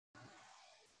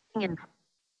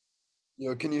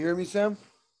Yo, can you hear me, Sam?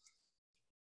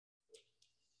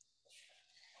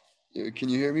 Yo, can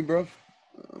you hear me, bro?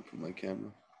 I'll put my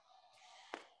camera.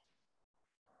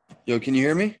 Yo, can you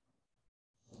hear me?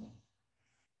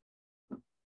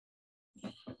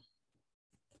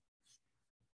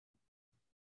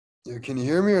 Yo, can you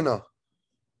hear me or no?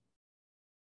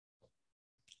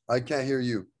 I can't hear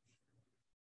you.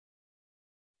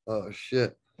 Oh,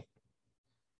 shit.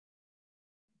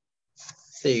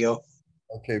 There you go.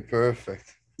 Okay,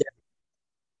 perfect. Yeah.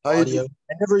 How you Audio. doing?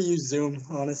 I never use Zoom,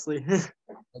 honestly. That's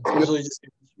good. Usually just do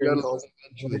You screen gotta calls. learn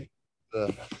eventually.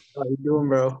 How you doing,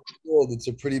 bro? World, it's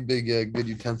a pretty big, good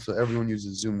utensil. Everyone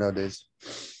uses Zoom nowadays.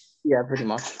 Yeah, pretty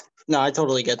much. No, I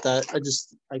totally get that.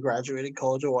 I graduated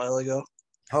college a while ago.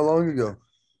 How long ago?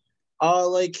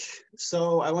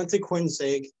 So I went to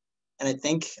Quincy, and I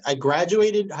think I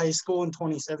graduated high school in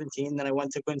 2017. Then I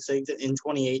went to Quincy in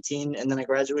 2018, and then I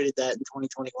graduated that in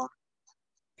 2021.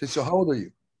 Okay, so how old are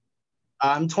you?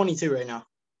 I'm 22 right now.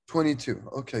 22.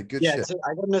 Okay, good Yeah, shit. so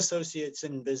I got an associate's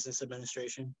in business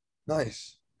administration.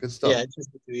 Nice. Good stuff. Yeah, it's just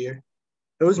a 2 year.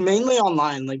 It was mainly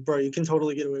online. Like, bro, you can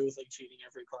totally get away with like cheating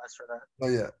every class for that. Oh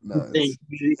yeah, no.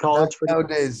 Community college for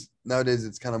Nowadays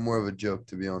it's kind of more of a joke,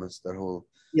 to be honest. That whole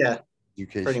yeah,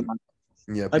 pretty education. much.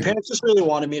 Yeah, My people. parents just really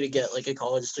wanted me to get like a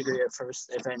college degree at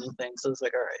first, if anything. So it's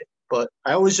like, all right. But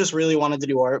I always just really wanted to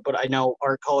do art, but I know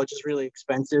art college is really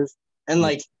expensive. And Yeah.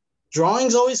 like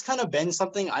drawing's always kind of been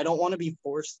something I don't want to be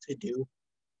forced to do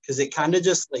because it kind of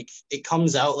just like it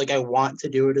comes out like I want to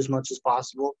do it as much as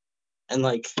possible. And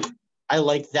like I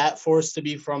like that force to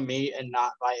be from me and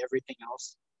not by everything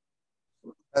else.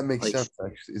 That makes Like, sense,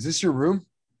 actually. Is this your room?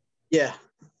 yeah.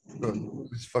 Bro,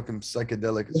 it's fucking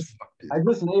psychedelic as fuck, dude. I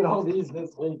just made all these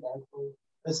this week, actually.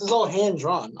 This is all hand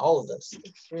drawn, all of this.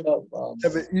 Straight up. Yeah,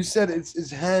 but you said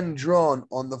it's hand drawn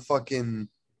on the fucking,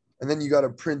 and then you got to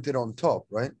print it on top,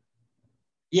 right?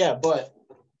 Yeah, but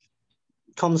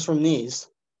it comes from these.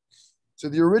 So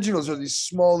the originals are these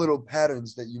small little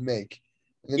patterns that you make,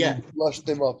 and then Yeah. you flush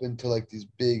them up into like these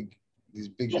big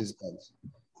designs.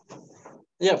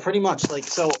 Yeah, pretty much. Like,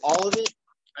 so all of it,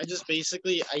 I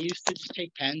used to just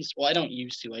take pens. Well, I don't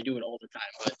used to, I do it all the time,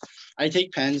 but I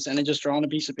take pens and I just draw on a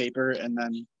piece of paper. And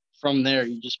then from there,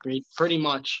 you just create pretty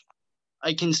much,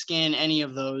 I can scan any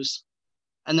of those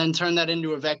and then turn that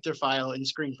into a vector file and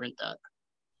screen print that.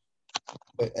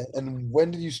 And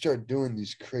when did you start doing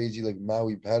these crazy like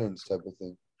Maui patterns type of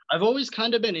thing? I've always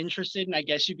kind of been interested in, I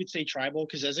guess you could say tribal,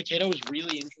 because as a kid, I was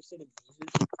really interested in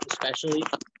mazes, especially.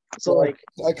 So Well, like,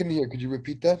 I can hear. Could you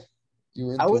repeat that? You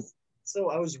were into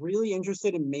I was really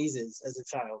interested in mazes as a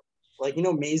child. Like, you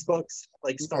know, maze books,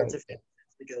 like start to finish.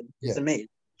 It's a maze.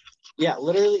 Yeah,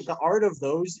 literally the art of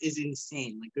those is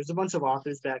insane. Like there's a bunch of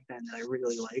authors back then that I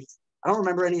really liked. I don't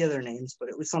remember any of their names, but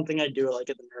it was something I'd do like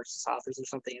at the nurse's office or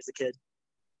something as a kid.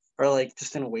 Or like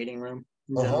just in a waiting room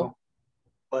in general.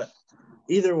 But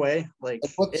either way, like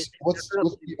what's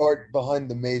the art behind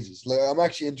the mazes? Like I'm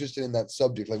actually interested in that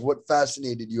subject. Like what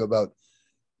fascinated you about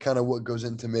kind of what goes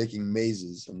into making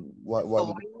mazes and why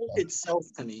the itself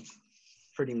to me,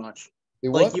 pretty much.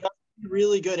 Like you have to be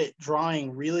really good at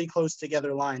drawing really close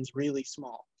together lines really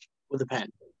small with a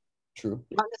pen. True.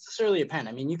 Not necessarily a pen.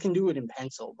 I mean, you can do it in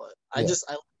pencil, but I like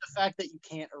the fact that you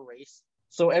can't erase.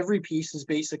 So every piece is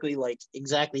basically like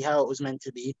exactly how it was meant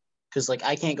to be because like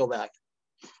I can't go back.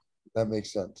 That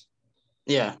makes sense.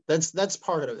 Yeah, that's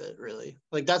part of it, really.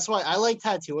 Like that's why I like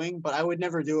tattooing, but I would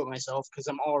never do it myself because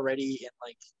I'm already in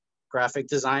like graphic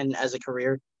design as a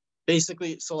career.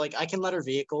 Basically, so like I can letter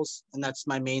vehicles, and that's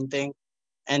my main thing,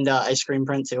 and I screen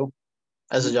print too,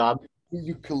 as a job.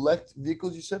 You collect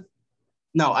vehicles, you said?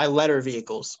 No, I letter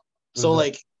vehicles. So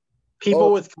like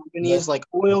people with companies like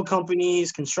oil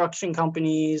companies, construction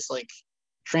companies, like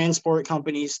transport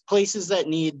companies, places that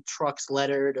need trucks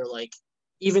lettered or like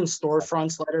even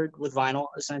storefronts lettered with vinyl,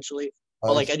 essentially.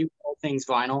 But like I do all things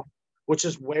vinyl, which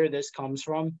is where this comes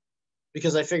from,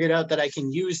 because I figured out that I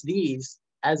can use these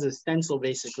as a stencil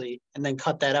basically, and then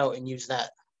cut that out and use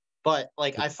that. But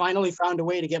like I finally found a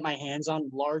way to get my hands on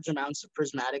large amounts of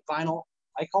prismatic vinyl.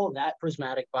 I call that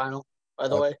prismatic vinyl, by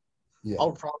the way. Yeah.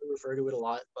 I'll probably refer to it a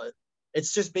lot, but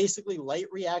it's just basically light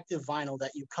reactive vinyl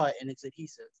that you cut and it's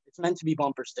adhesive. It's meant to be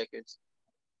bumper stickers.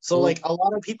 So like a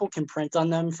lot of people can print on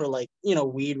them for like, you know,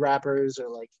 weed wrappers or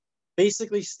like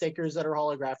basically stickers that are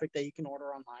holographic that you can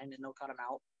order online and they'll cut them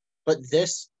out. But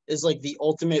this is like the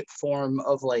ultimate form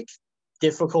of like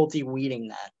difficulty weeding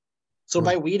that. So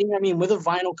by weeding, I mean with a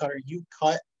vinyl cutter, you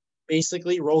cut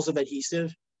basically rolls of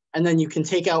adhesive and then you can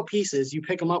take out pieces, you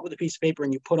pick them up with a piece of paper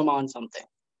and you put them on something.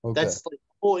 That's like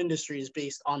the whole industry is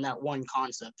based on that one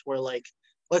concept where like,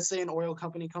 let's say an oil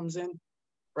company comes in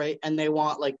right? And they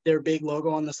want like their big logo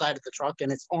on the side of the truck,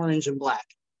 and it's orange and black.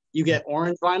 You get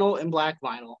orange vinyl and black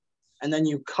vinyl, and then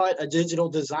you cut a digital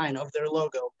design of their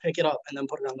logo, pick it up, and then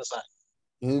put it on the side.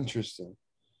 Interesting.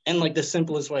 And like the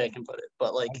simplest way I can put it,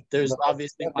 but like there's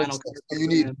obviously vinyl.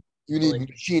 You need like,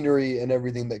 machinery and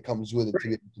everything that comes with it to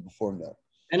be able to perform that.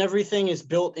 And everything is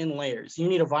built in layers. You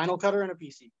need a vinyl cutter and a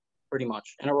PC, pretty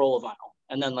much, and a roll of vinyl,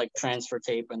 and then like transfer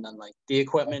tape, and then like the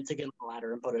equipment to get on the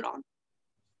ladder and put it on.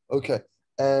 Okay,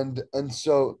 and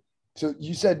so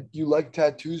you said you like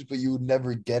tattoos, but you would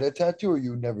never get a tattoo, or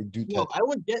you would never do tattoos? No, I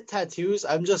would get tattoos.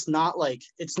 I'm just not like,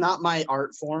 it's not my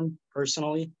art form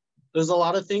personally. There's a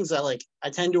lot of things I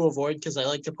tend to avoid because I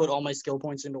like to put all my skill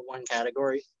points into one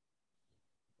category.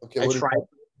 Okay,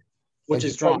 which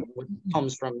is drawing, which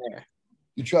comes from there.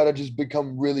 You try to just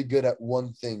become really good at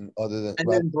one thing other than,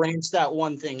 and then branch that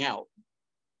one thing out.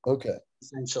 Okay.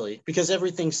 Essentially, because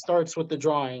everything starts with the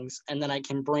drawings, and then I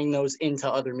can bring those into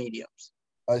other mediums.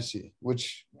 I see.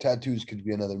 Which tattoos could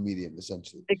be another medium,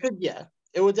 essentially. It could, yeah.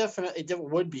 It would definitely, it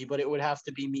would be, but it would have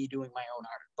to be me doing my own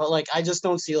art. But like, I just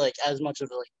don't see like as much of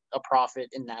like a profit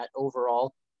in that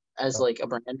overall as like a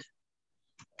brand.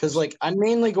 Because like I'm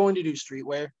mainly going to do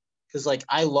streetwear because like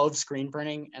I love screen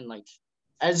printing, and like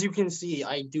as you can see,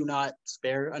 I do not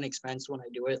spare an expense when I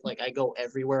do it. Like I go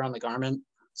everywhere on the garment.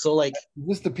 So like, is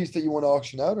this the piece that you want to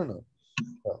auction out or no?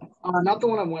 Not the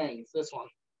one I'm wearing. It's this one.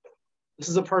 This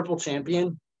is a purple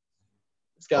champion.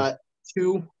 It's got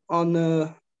 2 on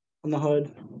the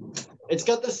hood. It's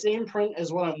got the same print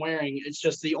as what I'm wearing. It's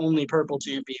just the only purple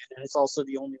champion, and it's also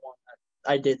the only one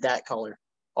that I did that color,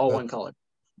 one color.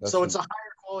 So it's a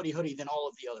higher quality hoodie than all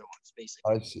of the other ones,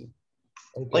 basically. I see.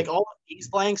 Okay. Like all of these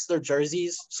blanks, they're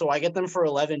jerseys, so I get them for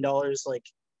 $11, like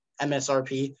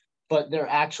MSRP, but they're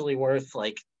actually worth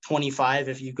like $25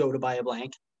 if you go to buy a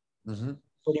blank. Mm-hmm.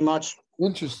 Pretty much.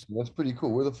 Interesting. That's pretty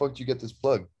cool. Where the fuck do you get this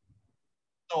plug?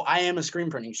 So I am a screen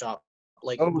printing shop.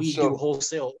 Like we do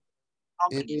wholesale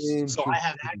companies, so I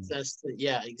have access to.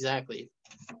 Yeah, exactly.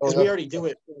 Because we already do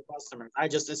it for the customer. I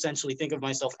just essentially think of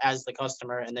myself as the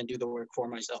customer and then do the work for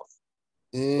myself.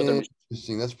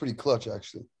 Interesting. That's pretty clutch,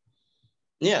 actually.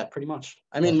 Yeah, pretty much.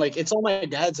 I mean, like it's all my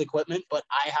dad's equipment, but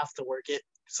I have to work it.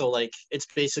 So like it's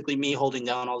basically me holding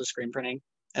down all the screen printing.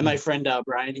 And my friend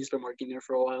Brian, he's been working there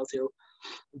for a while too.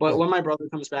 But when my brother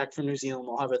comes back from New Zealand,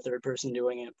 we'll have a third person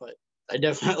doing it. But I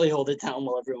definitely hold it down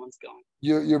while everyone's gone.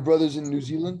 Your brother's in New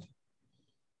Zealand?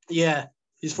 Yeah,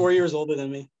 he's 4 years older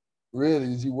than me.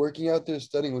 Really? Is he working out there,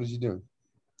 studying? What is he doing?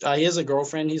 He has a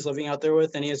girlfriend he's living out there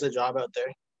with, and he has a job out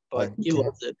there. But he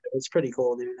loves it. It's pretty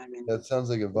cool, dude. I mean, that sounds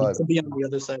like a vibe. To be on the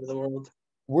other side of the world.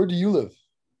 Where do you live?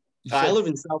 I live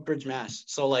in Southbridge, Mass.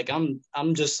 So like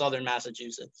I'm just southern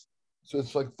Massachusetts. So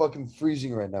it's like fucking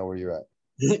freezing right now where you're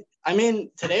at. I mean,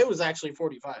 today it was actually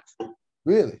 45.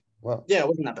 Really? Wow. Yeah, it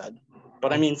wasn't that bad.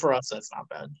 But I mean, for us, that's not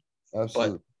bad.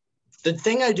 Absolutely. But the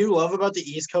thing I do love about the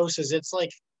East Coast is it's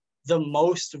like the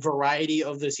most variety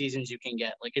of the seasons you can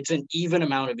get. Like it's an even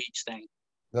amount of each thing.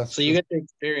 So you get to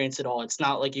experience it all. It's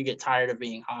not like you get tired of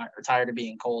being hot or tired of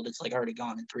being cold. It's like already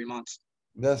gone in 3 months.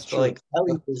 That's true. Like at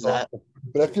least is that.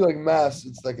 But I feel like Mass,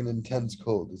 it's like an intense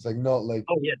cold. It's like not like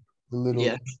the little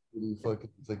fucking.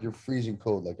 It's like you're freezing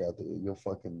cold like out there. You'll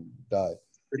fucking die.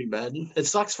 Pretty bad. It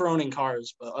sucks for owning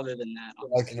cars, but other than that,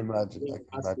 I can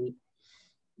imagine.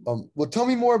 Well, tell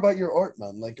me more about your art,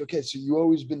 man. Like, okay, so you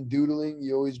always been doodling.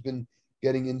 You always been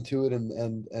getting into it,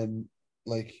 and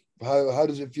like, how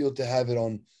does it feel to have it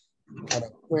on kind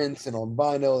of prints and on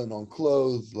vinyl and on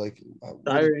clothes? Like,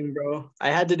 tiring, bro. I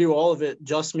had to do all of it,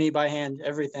 just me by hand,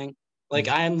 everything. Like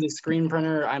I am the screen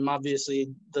printer. I'm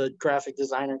obviously the graphic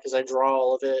designer because I draw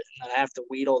all of it, and then I have to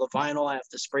weed all the vinyl. I have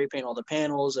to spray paint all the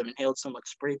panels. I've inhaled so much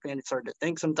spray paint, it's hard to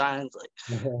think sometimes.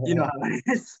 Like, you know how it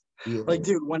is. Yeah. Like,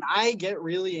 dude, when I get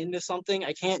really into something,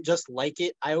 I can't just like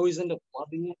it. I always end up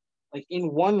loving it. Like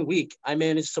in 1 week, I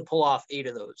managed to pull off 8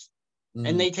 of those,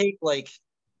 and they take like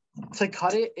to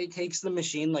cut it. It takes the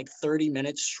machine like 30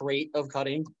 minutes straight of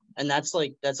cutting, and that's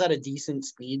at a decent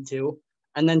speed too.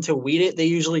 And then to weed it, they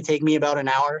usually take me about an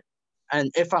hour. And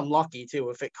if I'm lucky too,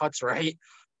 if it cuts right.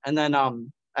 And then I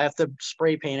have to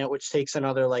spray paint it, which takes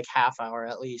another like half hour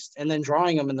at least. And then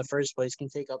drawing them in the first place can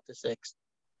take up to 6.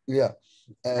 Yeah.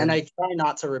 And I try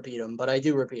not to repeat them, but I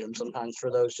do repeat them sometimes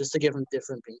for those just to give them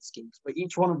different paint schemes. But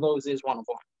each one of those is one of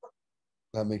them.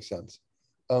 That makes sense.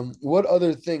 What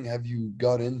other thing have you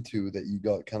got into that you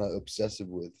got kind of obsessive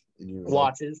with in your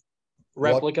watches,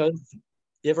 replicas?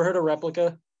 You ever heard of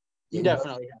replica? You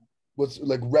definitely have. What's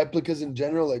like replicas in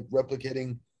general, like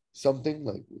replicating something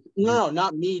like? No,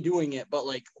 not me doing it, but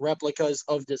like replicas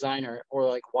of designer or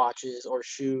like watches or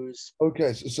shoes.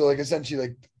 Okay, so like essentially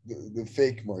like the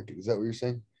fake market. Is that what you're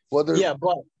saying? Well, Yeah,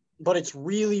 but it's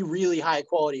really, really high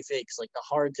quality fakes, like the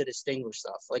hard to distinguish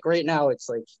stuff. Like right now, it's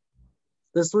like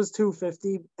this was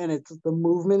 250, and it's the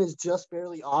movement is just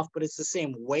barely off, but it's the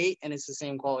same weight and it's the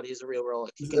same quality as a real Rolex.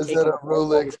 You can is take that them a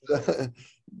Rolex?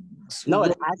 No,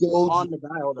 it's actually Gold. on the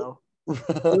dial though.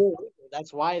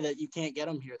 That's why that you can't get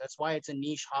them here. That's why it's a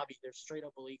niche hobby. They're straight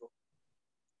up illegal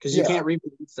because you Yeah, can't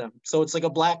reproduce them. So it's like a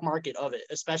black market of it,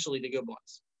 especially the good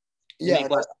ones. You yeah.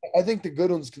 make less. I think the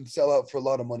good ones can sell out for a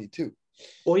lot of money too.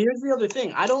 Well, here's the other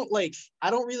thing. I don't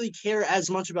really care as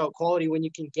much about quality when you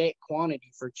can get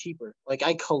quantity for cheaper. Like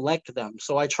I collect them.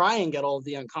 So I try and get all of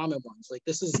the uncommon ones. Like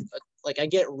this is like I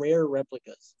get rare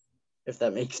replicas, if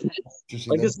that makes sense.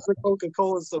 Interesting. Like this is a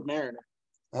Coca-Cola Submariner.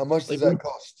 How much does Like that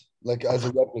cost? Like as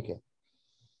a replica?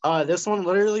 this one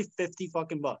literally 50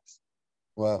 fucking bucks.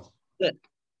 Wow. Yeah.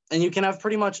 And you can have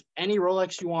pretty much any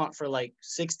Rolex you want for like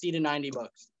 60 to 90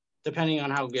 bucks, depending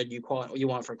on how good you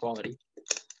want for quality.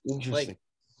 Interesting. Like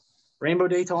Rainbow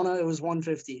Daytona, it was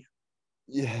 150.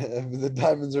 Yeah, the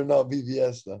diamonds are not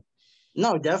BBS though.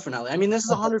 No, definitely. I mean, this is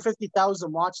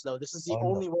 150,000 watch though. This is the Oh,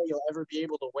 only way you'll ever be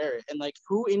able to wear it. And like,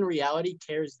 who in reality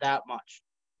cares that much?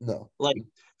 no. Like,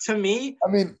 to me,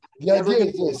 I mean, the idea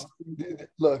is this.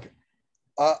 Look,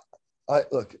 I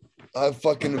look. I have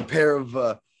fucking a pair of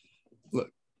look.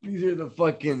 These are the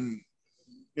fucking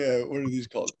what are these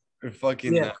called? They're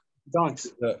fucking dunks.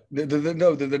 No, they're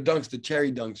the dunks, the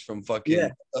cherry dunks from fucking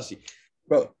Sussy.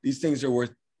 Bro, these things are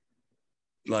worth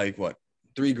like what?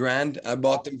 $3,000. I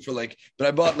bought them for like, but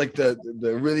I bought like the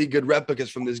really good replicas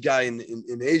from this guy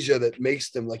in Asia that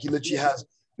makes them. Like he literally has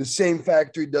the same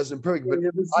factory, does them perfect. But you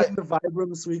ever seen the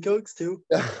Vibram Sweet Cokes too?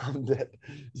 I'm dead.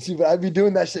 See, but I'd be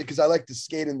doing that shit because I like to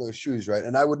skate in those shoes, right?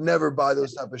 And I would never buy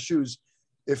those type of shoes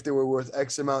if they were worth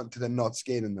X amount to then not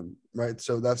skate in them, right?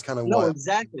 So that's kind of why. No,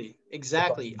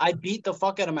 exactly. I beat the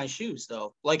fuck out of my shoes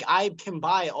though. Like I can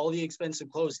buy all the expensive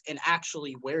clothes and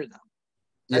actually wear them.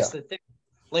 That's the thing.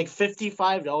 Like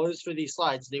 $55 for these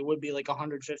slides, they would be like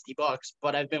 150 bucks,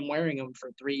 but I've been wearing them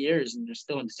for 3 years and they're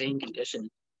still in the same condition.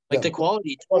 Like the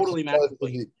quality totally matches.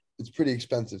 It's pretty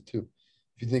expensive too,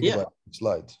 if you think about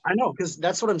slides. I know, because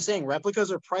that's what I'm saying. Replicas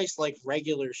are priced like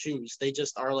regular shoes. They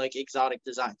just are like exotic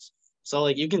designs. So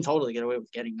like you can totally get away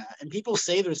with getting that. And people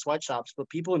say they're sweatshops, but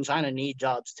people in China need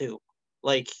jobs too.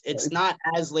 Like it's not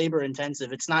as labor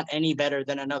intensive. It's not any better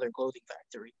than another clothing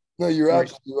factory. No, you're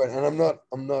absolutely right, and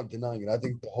I'm not denying it. I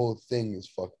think the whole thing is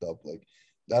fucked up. Like,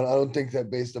 I don't think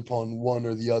that based upon one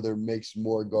or the other makes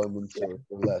more garments or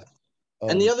less.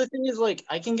 And the other thing is like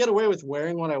I can get away with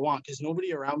wearing what I want because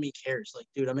nobody around me cares. Like,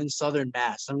 dude, I'm in Southern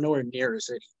Mass. I'm nowhere near a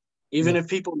city. Even if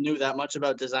people knew that much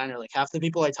about designer, like half the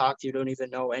people I talk to don't even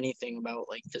know anything about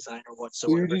like designer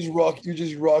whatsoever. So you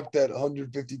just rock that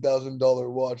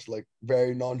 $150,000 watch like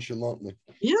very nonchalantly.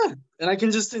 Yeah, and I can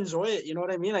just enjoy it. You know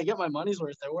what I mean? I get my money's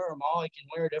worth. I wear them all. I can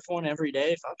wear a different one every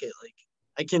day. Fuck it. Like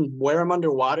I can wear them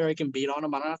underwater. I can beat on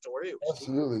them. I don't have to worry.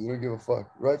 Absolutely, you don't give a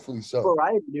fuck. Rightfully so.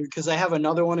 Variety, dude. Because I have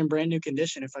another one in brand new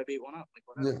condition. If I beat one up, like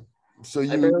whatever. Yeah. So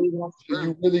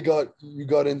you really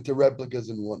got into replicas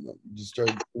and whatnot. You just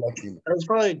started collecting them. That was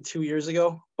probably 2 years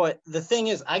ago. But the thing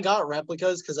is, I got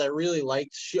replicas because I really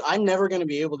liked shoes. I'm never going to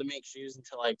be able to make shoes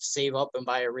until I save up and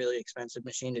buy a really expensive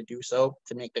machine to do so,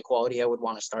 to make the quality I would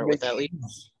want to start with at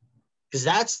least.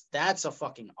 Because that's a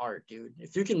fucking art, dude.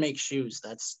 If you can make shoes,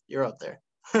 you're up there.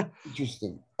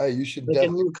 Interesting. Hey, you should like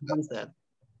a new concept.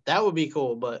 That would be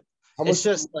cool, but it's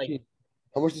just like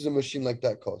how much does a machine like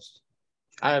that cost?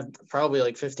 I have probably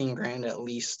like 15 grand at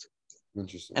least.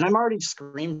 Interesting. And I'm already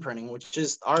screen printing, which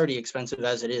is already expensive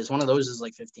as it is. One of those is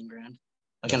like 15 grand,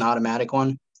 like an automatic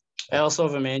one. I also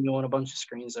have a manual and a bunch of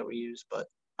screens that we use, but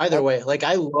either way, like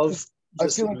I love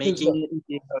just making it and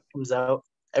seeing how it comes out.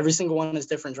 Every single one is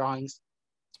different drawings.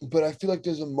 But I feel like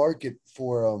there's a market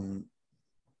for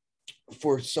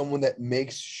someone that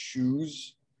makes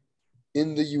shoes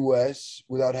in the US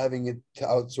without having it to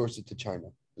outsource it to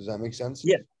China. Does that make sense?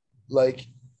 Yeah. Like,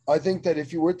 I think that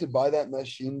if you were to buy that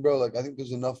machine, bro, like I think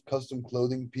there's enough custom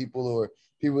clothing people or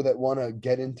people that want to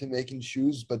get into making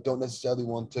shoes, but don't necessarily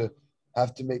want to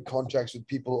have to make contracts with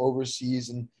people overseas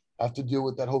and have to deal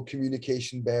with that whole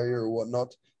communication barrier or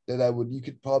whatnot, you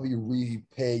could probably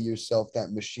repay yourself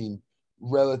that machine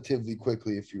relatively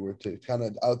quickly if you were to kind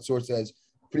of outsource it as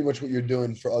pretty much what you're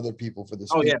doing for other people for the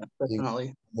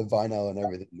definitely the vinyl and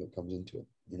everything that comes into it,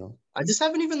 you know. I just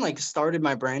haven't even like started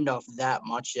my brand off that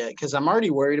much yet because I'm already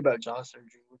worried about jaw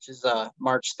surgery, which is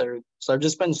March 3rd. So I've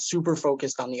just been super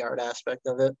focused on the art aspect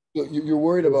of it. So you're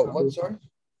worried about what, sorry?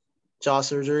 Jaw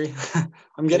surgery.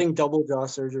 I'm getting double jaw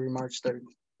surgery March 3rd.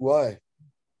 Why?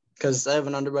 Because I have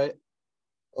an underbite.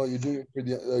 Oh, you're doing it for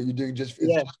the. You're doing just it's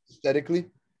Yeah, just aesthetically.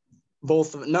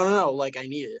 both of it. No. Like I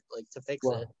need it, like to fix it.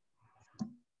 Wow.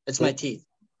 It's my Like, teeth.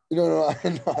 no,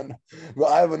 no.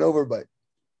 Well, I have an overbite.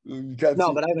 You can't No,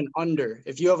 see. but I have an under.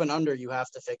 If you have an under, you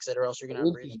have to fix it, or else you're gonna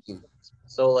have breathing. Interesting.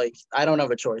 So like, I don't have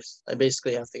a choice. I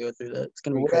basically have to go through that. It's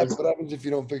gonna be crazy. What happens if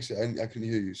you don't fix it? I couldn't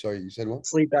hear you. Sorry, you said what?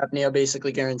 Sleep apnea,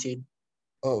 basically guaranteed.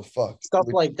 Oh fuck. Stuff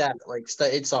Wait, like that. Like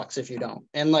it sucks if you don't.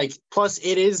 And like, plus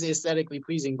it is aesthetically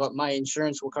pleasing, but my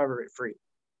insurance will cover it free.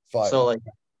 fire. So like,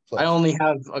 I Plus. only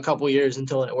have a couple years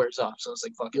until it wears off. So it's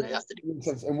like fucking, Yeah, I have to do it. makes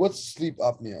sense. And what's sleep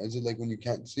apnea? Is it like when you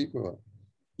can't sleep or what?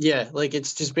 Yeah, like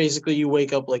it's just basically you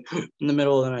wake up like in the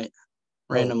middle of the night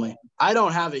Oh, randomly. I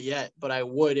don't have it yet, but I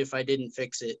would if I didn't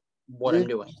fix it. What I'm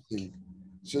doing.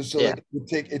 interesting. So Yeah,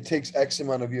 like it takes X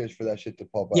amount of years for that shit to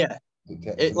pop up. yeah.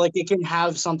 It like it can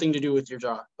have something to do with your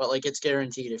jaw, but like it's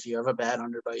guaranteed if you have a bad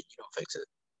underbite, you don't fix it.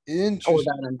 Or Interesting.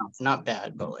 bad enough, not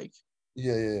bad, but like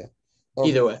Yeah.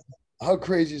 either way. How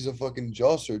crazy is a fucking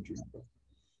jaw surgery, bro?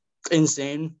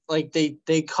 Insane. Like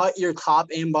they cut your top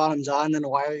and bottom jaw and then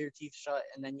wire your teeth shut,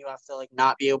 and then you have to like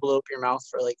not be able to open your mouth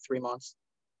for like 3 months,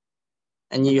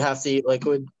 and you have to eat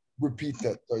liquid. Repeat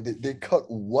that. Sorry, they cut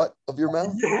what of your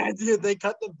mouth? Yeah, dude, they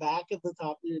cut the back of the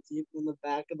top of your teeth and the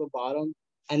back of the bottom,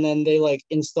 and then they like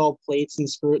install plates and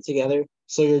screw it together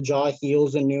so your jaw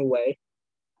heals a new way.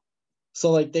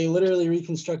 So like they literally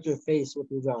reconstruct your face with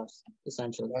your jaws,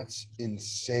 essentially. That's It's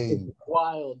insane.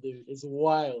 wild, dude. It's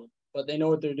wild, but they know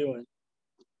what they're doing.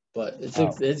 But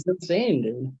Wow. it's insane,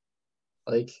 dude.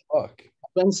 Like Fuck.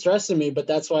 been stressing me, but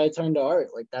that's why I turned to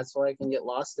art. Like that's why I can get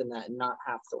lost in that and not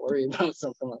have to worry about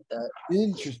something like that.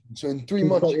 Interesting. So in 3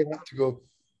 months you have to go.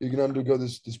 You're gonna undergo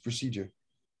this procedure.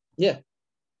 Yeah.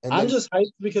 And I'm then just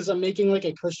hyped because I'm making like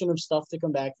a cushion of stuff to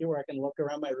come back here where I can look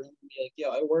around my room and be like, yo,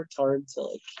 I worked hard to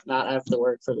like not have to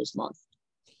work for this month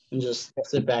and just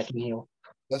sit back and heal.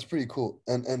 that's pretty cool.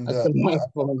 And That's been my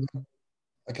fun.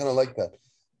 I kind of like that.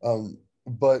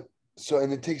 But so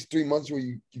and it takes 3 months where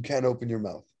you can't open your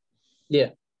mouth. Yeah.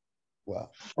 Wow.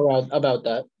 About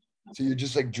that. So you're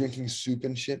just like drinking soup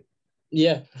and shit.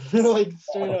 Yeah. Like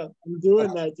straight up. I'm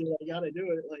doing that, dude. I gotta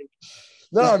do it. Like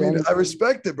No, just I mean going I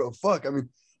respect it, bro. Fuck. I mean,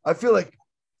 I feel like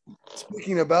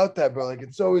speaking about that, bro. Like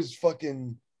it's always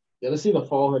fucking. yeah, let's see the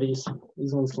fall hoodies.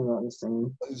 These ones came out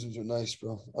insane. These ones are nice,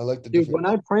 bro. I like the Dude, different.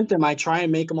 when I print them, I try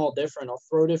and make them all different. I'll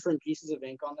throw different pieces of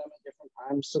ink on them at different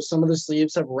times. So some of the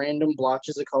sleeves have random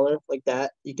blotches of color like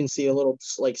that. You can see a little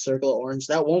like circle of orange.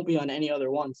 That won't be on any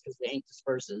other ones because the ink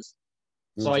disperses.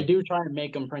 So I do try and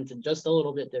make them printed just a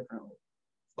little bit differently.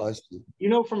 I see. You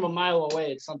know, from a mile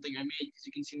away, it's something I made because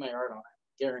you can see my art on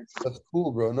it. Guaranteed. That's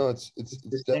cool, bro. No, it's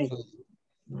Distinct.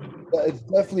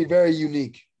 definitely very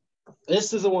unique.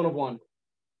 This is a one of one.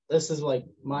 This is like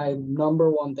my number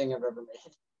one thing I've ever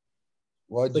made.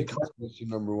 Why'd you consider this your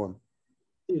number one?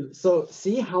 Dude, so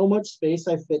see how much space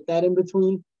I fit that in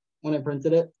between when I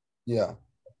printed it? Yeah.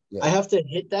 I have to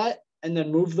hit that and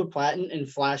then move the platen and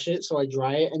flash it so I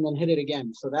dry it and then hit it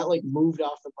again. So that like moved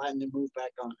off the platen and moved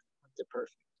back on. It's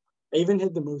perfect. I even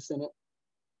hid the moose in it.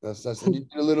 That's and you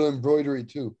did a little embroidery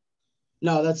too.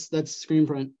 No, that's screen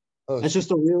print. Oh, That's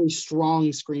just a really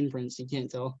strong screen print. So you can't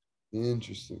tell.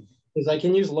 interesting. Because I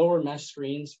can use lower mesh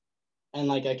screens and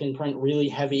like I can print really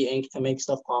heavy ink to make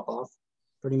stuff pop off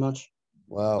pretty much.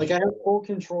 Wow. Like I have full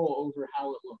control over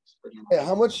how it looks pretty much. Yeah,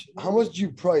 how much do you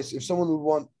price if someone would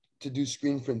want to do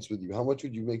screen prints with you? How much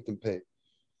would you make them pay?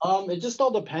 It just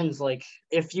all depends. Like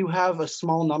if you have a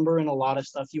small number and a lot of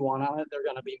stuff you want on it, they're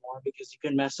gonna be more because you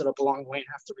can mess it up along the way and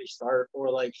have to restart, or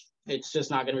like it's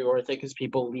just not gonna be worth it because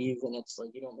people leave and it's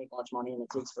like you don't make much money and it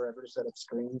takes forever to set up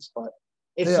screens. But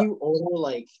if you order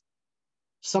like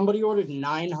somebody ordered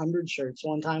 900 shirts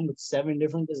one time with 7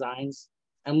 different designs,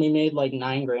 and we made like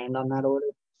 $9,000 on that order.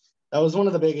 That was one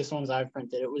of the biggest ones I've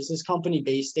printed. It was this company,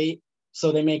 Bay State.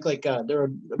 So they make like they're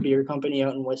a beer company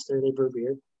out in Worcester. They brew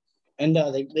beer. And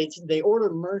they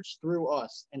ordered merch through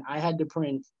us, and I had to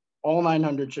print all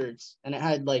 900 shirts, and it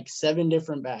had like 7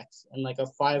 different backs and like a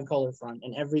 5-color front,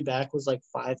 and every back was like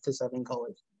 5 to 7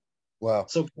 colors. Wow.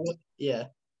 So yeah,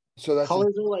 So that's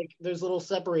colors are like there's little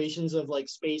separations of like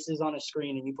spaces on a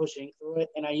screen, and you push ink through it,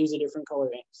 and I use a different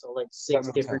color ink, so like 6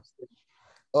 different.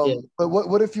 Yeah. But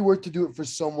what if you were to do it for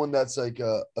someone that's like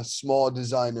a small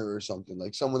designer or something,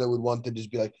 like someone that would want to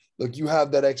just be like, look, you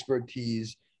have that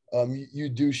expertise. You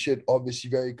do shit obviously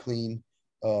very clean.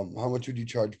 How much would you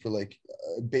charge for like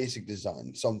a basic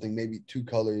design? Something maybe 2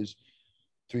 colors,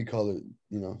 3 colors,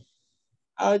 you know?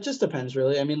 It just depends,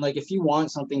 really. I mean, like if you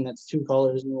want something that's 2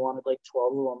 colors and you wanted like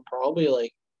 12 of them, probably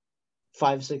like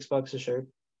 $5-6 a shirt.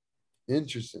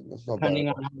 Interesting. That's not bad. depending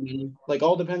on how many. Like,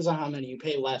 all depends on how many. You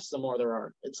pay less, the more there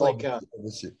are. It's like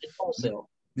Obviously. it's wholesale.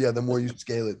 Yeah, the more you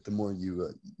scale it, the more you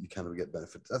kind of get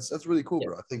benefits. That's really cool,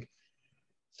 Yeah. bro.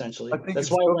 Essentially, I think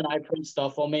that's why when I print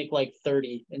stuff, I'll make like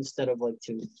 30 instead of like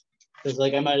 2, because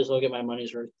like I might as well get my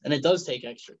money's worth. And it does take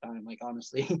extra time. Like,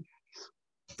 honestly,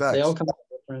 they all facts. come out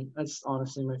different. That's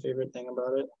honestly my favorite thing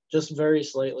about it. Just very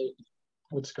slightly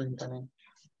with screen printing.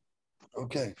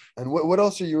 Okay. And what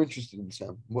else are you interested in,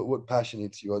 Sam? What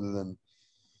passionates you other than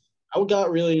I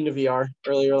got really into VR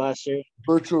earlier last year.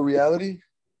 virtual reality?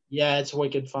 Yeah, it's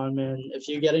wicked fun, man. If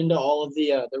you get into all of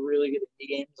the really good indie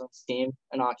games on Steam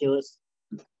and Oculus,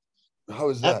 How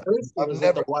is at that? first it was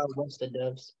like the Wild West of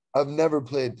devs. I've never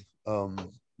played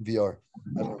VR.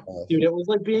 Dude, it was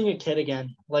like being a kid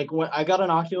again. Like, when I got an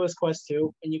Oculus Quest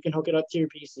 2, and you can hook it up to your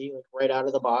PC like right out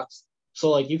of the box. So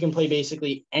like you can play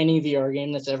basically any VR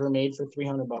game that's ever made for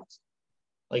 $300.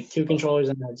 Like 2 controllers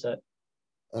and a headset.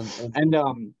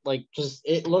 And like, just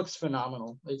it looks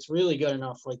phenomenal. It's really good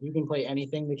enough. Like, you can play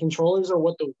anything. The controllers are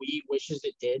what the Wii wishes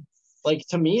it did. Like,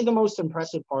 to me, the most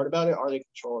impressive part about it are the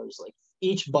controllers. Like,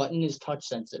 each button is touch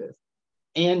sensitive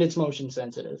and it's motion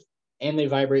sensitive, and they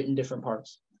vibrate in different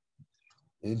parts.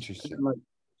 Interesting. And, like,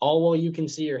 all while you can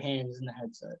see your hands in the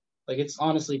headset. Like, it's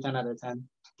honestly 10 out of 10.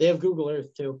 They have Google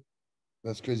Earth too.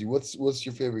 That's crazy. What's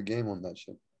your favorite game on that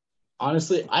shit?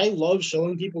 Honestly, I love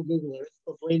showing people Google Earth,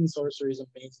 but Blade and Sorcery is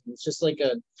amazing. It's just like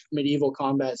a medieval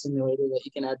combat simulator that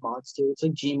you can add mods to. It's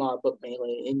like Gmod but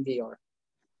Melee in VR.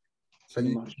 So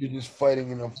you're just fighting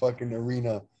in a fucking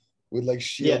arena with like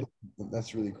shield. Yeah.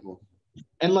 That's really cool.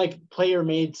 And like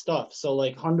player-made stuff. So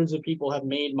like hundreds of people have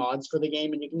made mods for the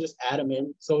game, and you can just add them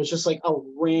in. So it's just like a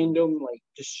random, like,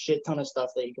 just shit ton of stuff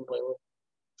that you can play with.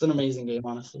 It's an amazing game,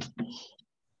 honestly.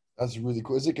 That's really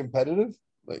cool. Is it competitive?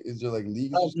 Like, is there like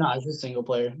leagues? No, it's just single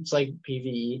player. It's like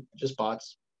PvE, just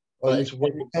bots. Oh, it's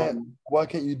why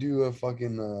can't you do a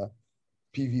fucking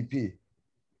PvP?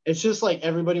 It's just like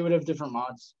everybody would have different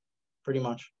mods, pretty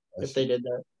much, if they did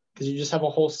that. Because you just have a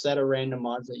whole set of random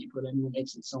mods that you put in. It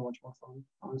makes it so much more fun,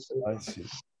 honestly. I see.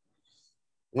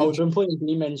 Oh, we've been playing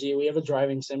BeamNG. We have a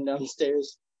driving sim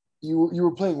downstairs. You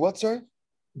were playing what, sorry?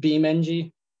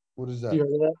 BeamNG. What is that? You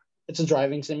heard of that? It's a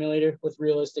driving simulator with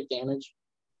realistic damage.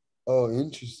 Oh,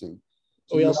 interesting.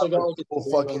 So we also got like a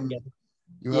whole fucking.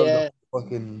 You have the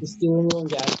fucking the steering wheel and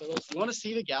gas pedals. You want to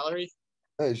see the gallery?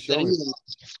 Hey, show me.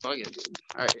 All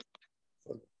right.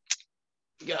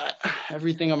 Got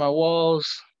everything on my walls.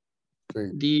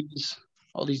 Great.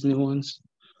 All these new ones.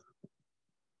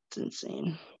 It's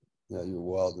insane. Yeah, you're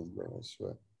wild, bro. I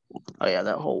swear. Oh yeah,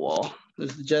 that whole wall.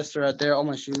 There's the Jester out there. All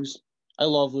my shoes. I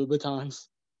love Louboutins.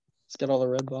 It's got all the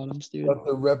red bottoms, dude. Got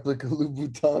the replica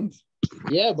Louboutins.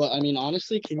 Yeah, but I mean,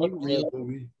 honestly, can you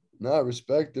really? No, I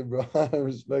respect it, bro. I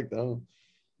respect them.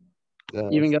 Yeah.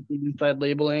 Even got the inside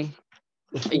labeling.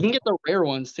 You can get the rare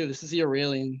ones too. This is the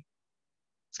Aurelian.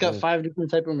 It's got 5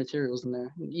 different type of materials in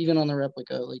there, even on the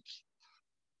replica. Like,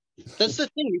 that's the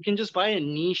thing. You can just buy a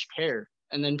niche pair,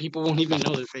 and then people won't even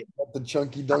know they're fake. Got the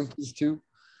chunky donkeys too.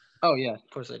 Oh yeah, of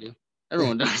course I do.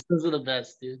 Everyone does. Those are the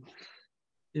best, dude.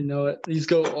 You know it. These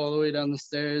go all the way down the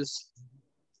stairs.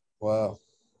 Wow.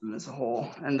 And there's a whole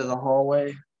end of the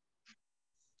hallway.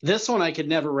 This one I could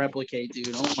never replicate,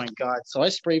 dude. Oh my god. So I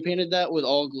spray painted that with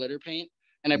all glitter paint,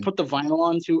 and I put the vinyl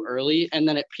on too early, and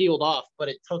then it peeled off, but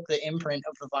it took the imprint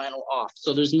of the vinyl off.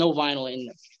 So there's no vinyl in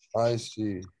there. I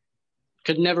see.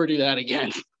 Could never do that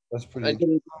again. That's pretty. I did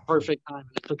it at the perfect time.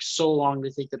 It took so long to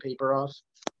take the paper off.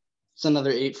 It's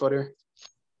another 8-footer.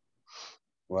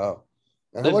 Wow.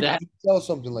 And how much would you sell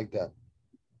something like that?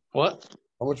 What?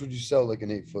 How much would you sell like an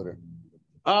 8-footer?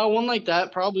 One like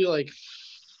that, probably like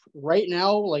right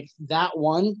now, like that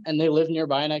one, and they live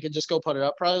nearby, and I could just go put it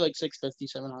up, probably like 650,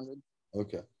 700.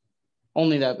 Okay.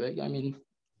 Only that big. I mean,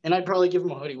 and I'd probably give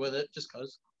them a hoodie with it, just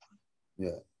cause.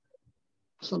 Yeah.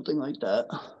 Something like that.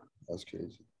 That's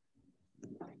crazy.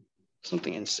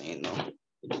 Something insane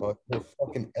though.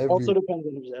 Fucking also depends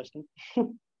on who's asking.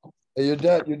 Hey, your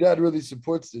dad really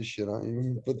supports this shit, huh?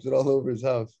 He puts it all over his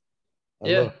house.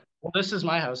 Yeah. Well, this is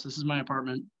my house. This is my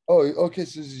apartment. Oh, okay.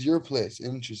 So this is your place.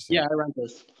 Interesting. Yeah, I rent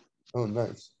this. Oh,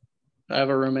 nice. I have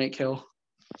a roommate, Kill.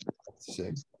 That's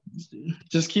sick.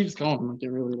 Just keeps going. Like, it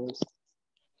really is.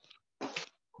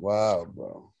 Wow,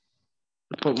 bro.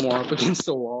 Put more up against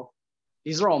the wall.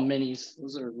 These are all minis.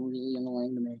 Those are really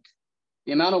annoying to make.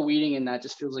 The amount of weeding in that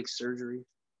just feels like surgery.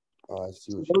 Oh, I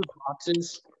see. Those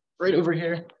boxes right over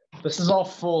here. This is all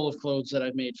full of clothes that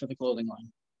I've made for the clothing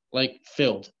line. Like,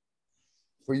 filled.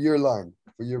 For your line,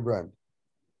 for your brand.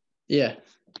 Yeah.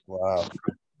 Wow.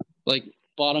 Like,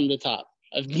 bottom to top.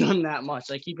 I've done that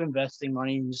much. I keep investing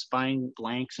money and just buying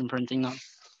blanks and printing them.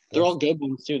 They're all good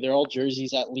ones too. They're all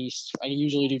jerseys at least. I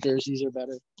usually do jerseys or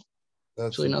better. That's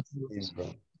Actually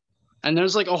nothing. And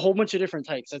there's like a whole bunch of different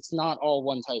types. It's not all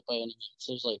one type by any means.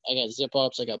 There's like I got zip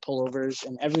ups, I got pullovers,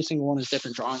 and every single one is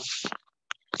different drawings.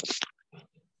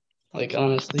 Like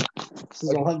honestly, this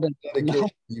is all I've been dedication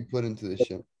you put into this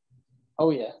shit. Oh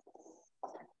yeah.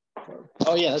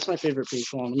 Oh yeah, that's my favorite piece.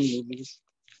 Hold on, let me move these.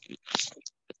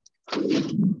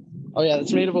 Oh yeah,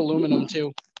 it's made of aluminum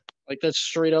too. Like that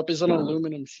straight up is an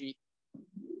aluminum sheet.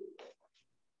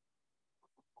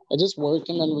 I just work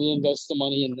and then reinvest the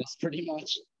money in this pretty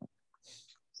much.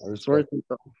 It's worth it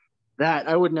though. That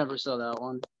I would never sell that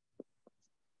one.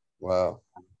 Wow.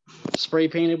 Spray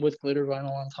painted with glitter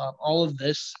vinyl on top. All of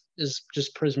this is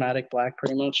just prismatic black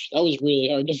pretty much. That was really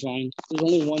hard to find. There's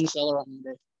only one seller on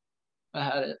eBay. I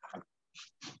had it.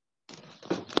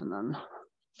 And then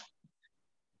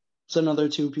it's another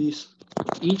 2-piece.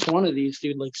 Each one of these,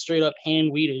 dude, like straight up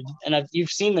hand weeded. And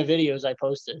you've seen the videos I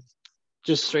posted.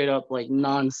 Just straight up like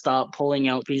non-stop pulling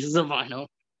out pieces of vinyl.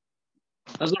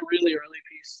 That's a really early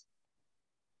piece.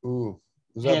 Ooh.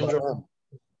 Was that drawn?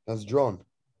 That's drawn.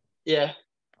 Yeah.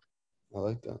 I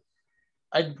like that.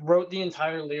 I wrote the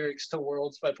entire lyrics to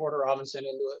Worlds by Porter Robinson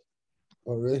into it.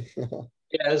 Oh, really?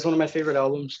 Yeah, it's one of my favorite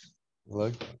albums. I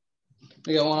like that.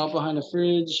 I got one up behind the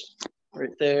fridge, right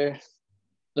there.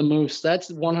 The Moose,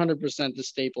 that's 100% the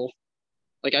staple.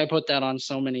 Like, I put that on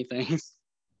so many things.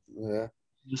 Yeah.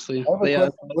 Honestly.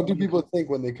 What do people think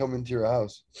when they come into your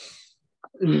house?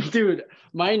 Dude,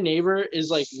 my neighbor is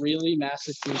like really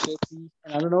Massachusetts-y,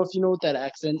 and I don't know if you know what that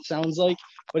accent sounds like,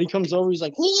 but he comes over, he's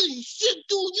like, holy shit,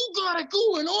 dude, you got it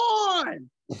going on.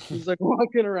 He's like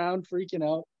walking around freaking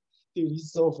out. Dude,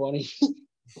 he's so funny.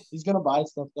 He's gonna buy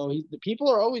stuff though. The people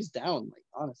are always down, like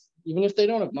honestly. Even if they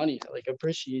don't have money, like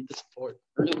appreciate the support.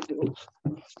 Really do.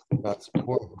 Not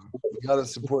support. You gotta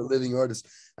support living artists.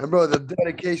 And bro, the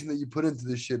dedication that you put into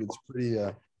this shit, it's pretty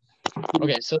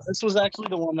Okay, so this was actually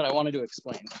the one that I wanted to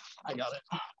explain. I got it.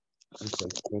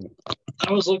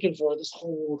 I was looking for this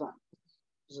whole time.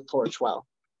 There's a torch. Wow.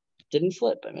 Didn't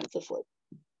flip. I meant to flip.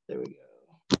 There we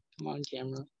go. Come on,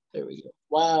 camera. There we go.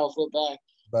 Wow, flip back.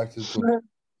 Back to the torch.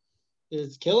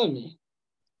 It's killing me.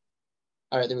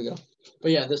 All right, there we go.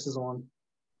 But yeah, this is on.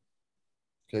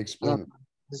 Okay, explain it.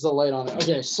 There's a light on it.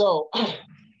 Okay, so let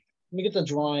me get the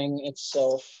drawing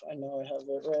itself. I know I have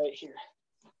it right here.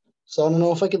 So I don't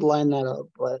know if I could line that up,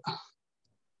 but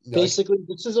basically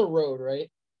this is a road,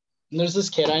 right? And there's this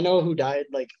kid I know who died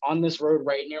like on this road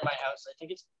right near my house. I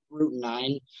think it's Route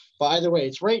 9. But either way,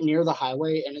 it's right near the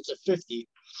highway and it's a 50.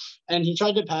 And he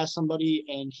tried to pass somebody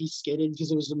and he skidded because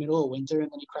it was the middle of winter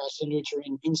and then he crashed into a tree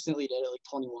and instantly dead at like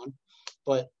 21.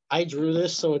 But I drew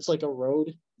this so it's like a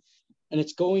road and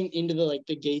it's going into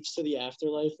the gates to the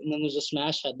afterlife. And then there's a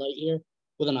smash headlight here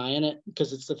with an eye in it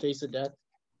because it's the face of death.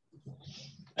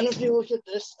 And if you look at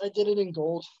this, I did it in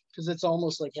gold because it's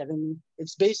almost like heaven.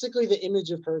 It's basically the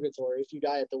image of purgatory if you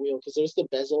die at the wheel because there's the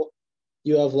bezel.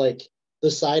 You have like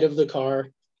the side of the car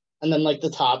and then like the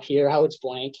top here, how it's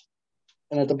blank.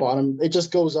 And at the bottom, it just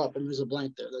goes up and there's a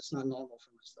blank there. That's not normal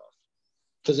for my stuff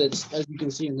because it's, as you can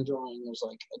see in the drawing, there's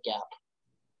like a gap.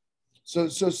 So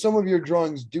some of your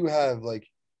drawings do have like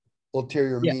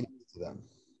ulterior meanings to them.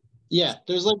 Yeah,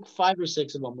 there's like 5 or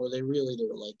 6 of them where they really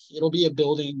do. Like it'll be a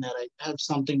building that I have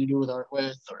something to do with art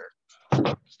with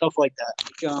or stuff like that.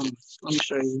 Like, let me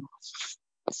show you.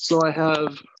 So I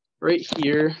have right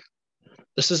here.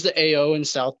 This is the AO in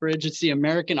Southbridge. It's the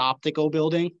American Optical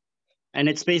Building, and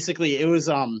it's basically it was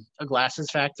a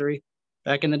glasses factory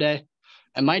back in the day.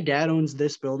 And my dad owns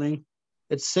this building.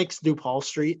 It's 6 DuPaul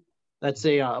Street. That's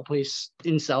a place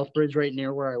in Southbridge right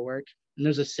near where I work. And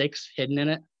there's a 6 hidden in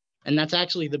it. And that's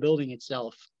actually the building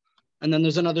itself. And then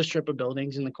there's another strip of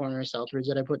buildings in the corner of Southbridge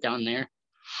that I put down there.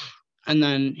 And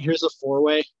then here's a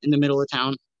 4-way in the middle of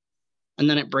town. And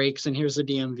then it breaks, and here's the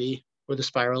DMV where the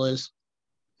spiral is.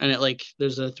 And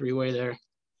there's a 3-way there.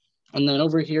 And then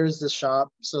over here is the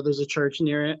shop. So there's a church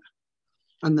near it.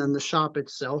 And then the shop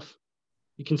itself,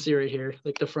 you can see right here,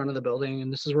 like the front of the building.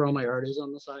 And this is where all my art is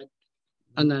on the side.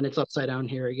 And then it's upside down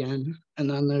here again. And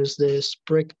then there's this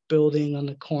brick building on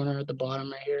the corner at the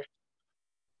bottom right here.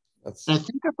 I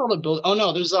think that's all the building. Oh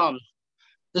no, there's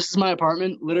this is my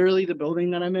apartment. Literally the building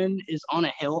that I'm in is on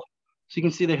a hill. So you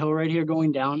can see the hill right here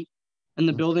going down. And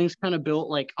the building's kind of built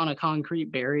like on a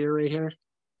concrete barrier right here.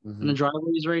 And the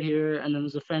driveway is right here. And then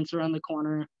there's a fence around the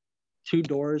corner, 2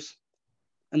 doors,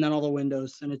 and then all the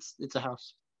windows. And it's a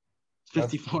house.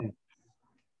 It's 54.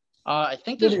 I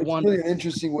think there's one. It's really an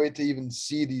interesting way to even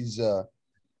see these. It's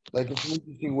an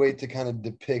interesting way to kind of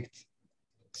depict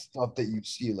stuff that you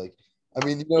see. Like I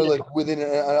mean, like within,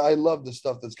 I love the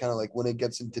stuff that's kind of like when it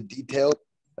gets into detail,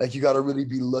 like you got to really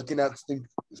be looking at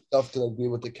stuff to like be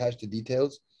able to catch the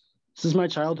details. This is my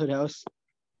childhood house.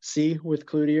 See, with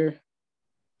Cloutier.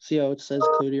 See how it says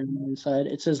Cloutier on the inside?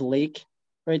 It says Lake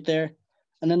right there.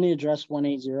 And then the address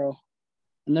 180.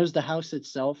 And there's the house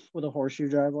itself with a horseshoe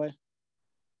driveway.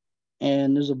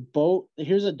 And there's a boat.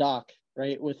 Here's a dock,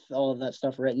 right, with all of that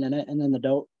stuff written in it. And then the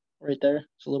boat right there.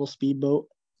 It's a little speedboat.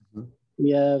 Mm-hmm.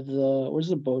 We have where's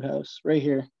the boathouse? Right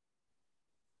here.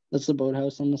 That's the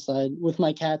boathouse on the side with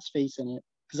my cat's face in it.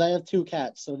 Because I have 2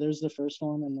 cats. So there's the first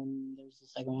one and then there's the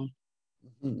second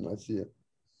one. I see it.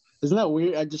 Isn't that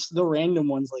weird? The random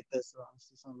ones like this are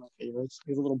honestly some of my favorites.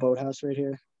 We have a little boathouse right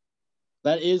here.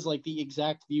 That is like the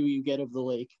exact view you get of the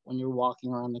lake when you're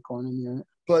walking around the corner near it.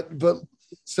 But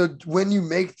so when you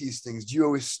make these things, do you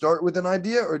always start with an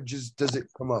idea or just does it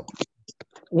come up?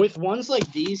 With ones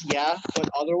like these, yeah, but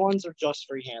other ones are just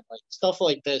freehand, like stuff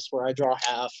like this where I draw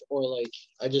half or like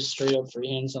I just straight up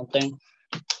freehand something.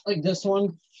 Like this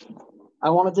one,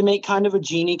 I wanted to make kind of a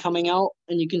genie coming out,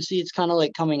 and you can see it's kind of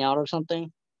like coming out of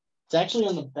something. It's actually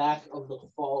on the back of the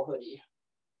fall hoodie.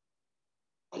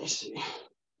 Let me see.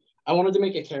 I wanted to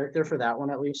make a character for that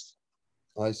one at least.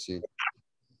 I see.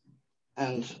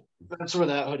 And that's where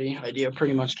that hoodie idea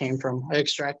pretty much came from. I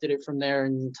extracted it from there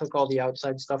and took all the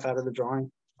outside stuff out of the drawing.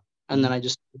 And then I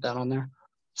just put that on there.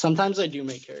 Sometimes I do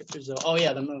make characters though. Oh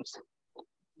yeah, the moose.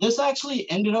 This actually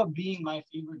ended up being my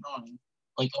favorite drawing,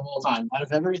 like of all time. Out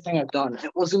of everything I've done.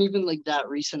 It wasn't even like that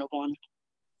recent of one.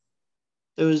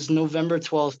 It was November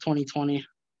 12th, 2020.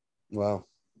 Wow.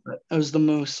 It was the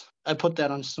moose. I put that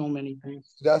on so many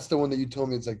things. That's the one that you told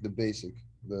me it's like the basic.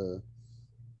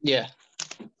 Yeah.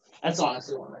 That's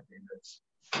honestly one of my favorites.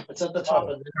 It's at the top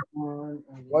of this one.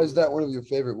 Why is that one of your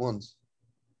favorite ones?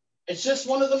 It's just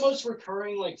one of the most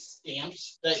recurring like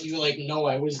stamps that you like know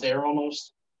I was there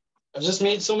almost. I've just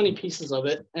made so many pieces of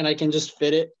it and I can just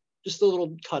fit it. Just a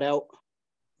little cutout.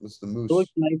 What's the moose? It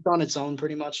looks nice on its own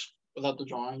pretty much without the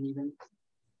drawing even.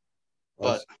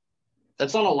 But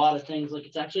that's on a lot of things. Like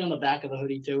it's actually on the back of the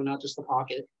hoodie too, not just the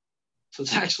pocket. So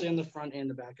it's actually on the front and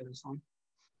the back of this one.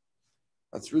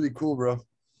 That's really cool, bro.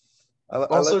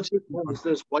 Also, too,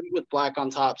 there's white with black on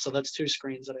top, so that's 2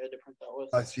 screens that I had to print that with.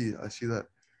 I see that.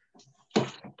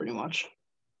 Pretty much.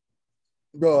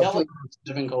 Bro, I got like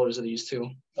 7 colors of these too.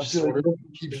 I feel like you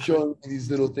keep showing me these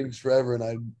little things forever, and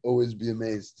I'd always be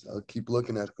amazed. I'll keep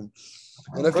looking at them,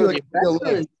 and I feel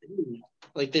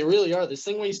like they really are. This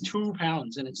thing weighs 2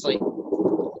 pounds, and it's like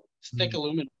thick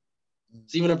aluminum.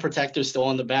 It's even a protector still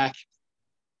on the back.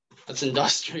 That's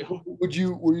industrial. Were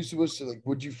you supposed to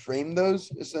would you frame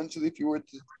those essentially if you were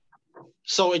to?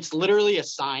 So it's literally a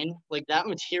sign. Like that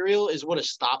material is what a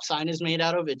stop sign is made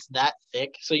out of. It's that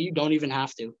thick, so you don't even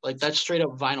have to. Like that's straight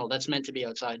up vinyl. That's meant to be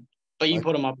outside, but you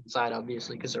put them up inside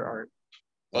obviously because they're art.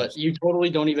 But you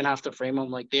totally don't even have to frame them.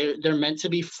 Like they're meant to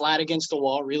be flat against the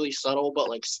wall, really subtle, but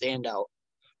like stand out.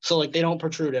 So like they don't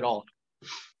protrude at all.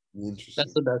 Interesting.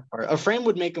 That's the best part. A frame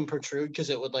would make them protrude because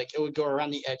it would go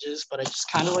around the edges, but I just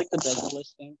kind of like the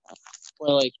bezel-less thing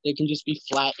where like they can just be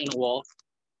flat in a wall.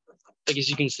 Like as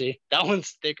you can see, that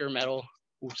one's thicker metal.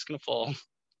 Ooh, it's gonna fall.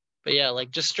 But yeah,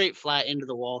 like just straight flat into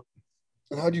the wall.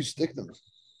 And how do you stick them?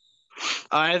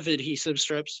 I have adhesive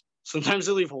strips. Sometimes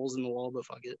they leave holes in the wall, but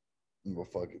fuck it. Well,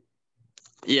 fuck it.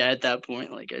 Yeah, at that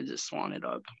point, like I just want it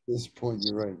up. At this point,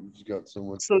 you're right. You just got so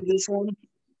much. So this one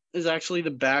is actually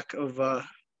the back of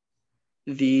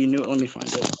the new. Let me find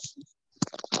it.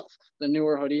 The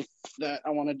newer hoodie that I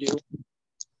want to do.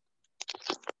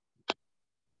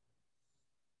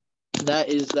 That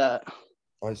is that.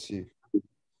 I see.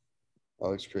 That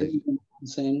looks crazy.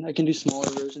 Insane. I can do smaller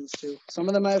versions too. Some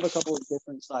of them I have a couple of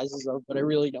different sizes of, but I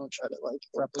really don't try to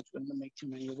replicate them to make too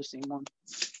many of the same one.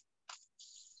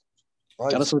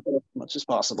 Gotta switch it up as much as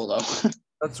possible though.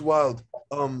 That's wild.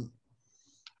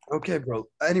 Okay, bro.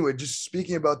 Anyway, just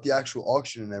speaking about the actual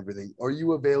auction and everything, are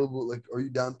you available? Like, are you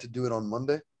down to do it on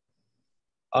Monday?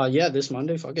 Yeah, this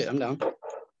Monday. Fuck it, I'm down.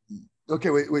 Okay,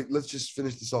 wait. Let's just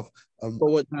finish this off.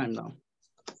 For what time though?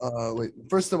 Wait.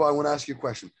 First of all, I want to ask you a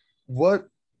question. What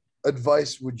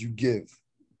advice would you give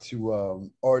to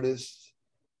artists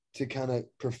to kind of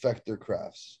perfect their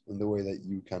crafts in the way that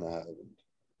you kind of have?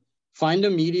 Find a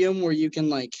medium where you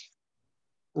can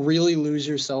really lose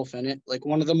yourself in it, like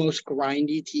one of the most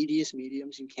grindy, tedious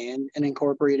mediums you can, and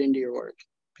incorporate into your work,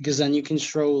 because then you can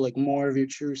show more of your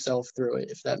true self through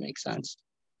it, if that makes sense.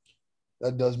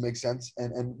 That does make sense.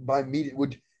 And by medium,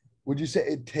 would you say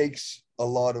it takes a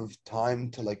lot of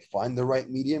time to find the right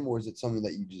medium, or is it something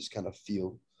that you just kind of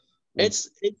feel? It's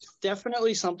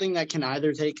definitely something that can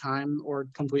either take time or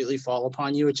completely fall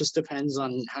upon you. It just depends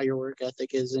on how your work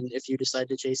ethic is and if you decide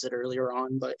to chase it earlier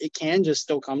on. But it can just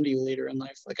still come to you later in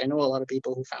life. Like I know a lot of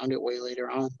people who found it way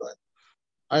later on, but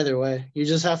either way, you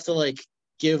just have to like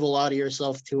give a lot of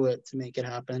yourself to it to make it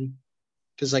happen.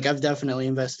 Because like I've definitely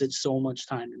invested so much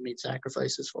time and made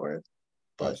sacrifices for it,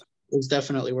 but it's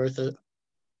definitely worth it.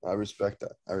 I respect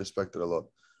that. I respect it a lot.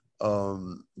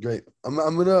 Great. I'm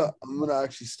gonna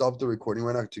actually stop the recording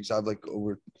right now because I've like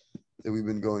over that we've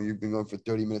been going. You've been going for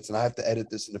 30 minutes, and I have to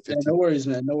edit this in a 15. Yeah, no worries,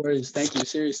 man. No worries. Thank you.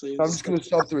 Seriously. I'm just gonna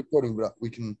stop the recording, but we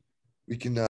can